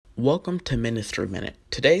Welcome to Ministry Minute.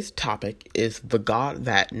 Today's topic is the God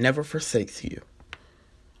that never forsakes you.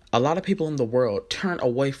 A lot of people in the world turn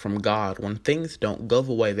away from God when things don't go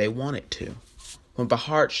the way they want it to. When the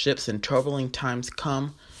hardships and troubling times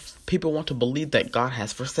come, people want to believe that God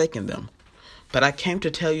has forsaken them. But I came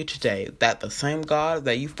to tell you today that the same God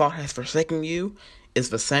that you thought has forsaken you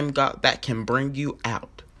is the same God that can bring you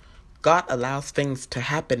out. God allows things to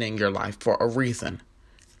happen in your life for a reason.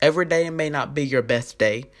 Every day may not be your best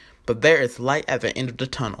day, but there is light at the end of the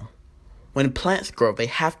tunnel. When plants grow, they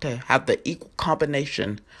have to have the equal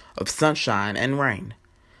combination of sunshine and rain.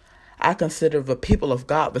 I consider the people of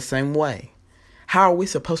God the same way. How are we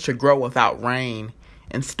supposed to grow without rain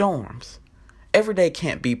and storms? Every day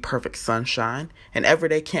can't be perfect sunshine, and every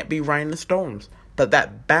day can't be rain and storms, but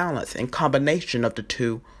that balance and combination of the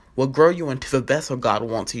two will grow you into the vessel God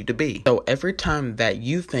wants you to be. So every time that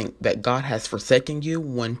you think that God has forsaken you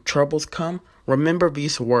when troubles come, remember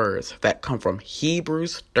these words that come from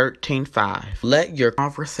Hebrews 13:5. Let your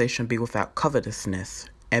conversation be without covetousness,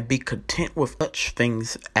 and be content with such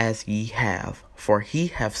things as ye have. For he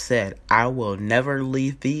hath said, I will never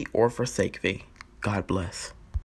leave thee or forsake thee. God bless.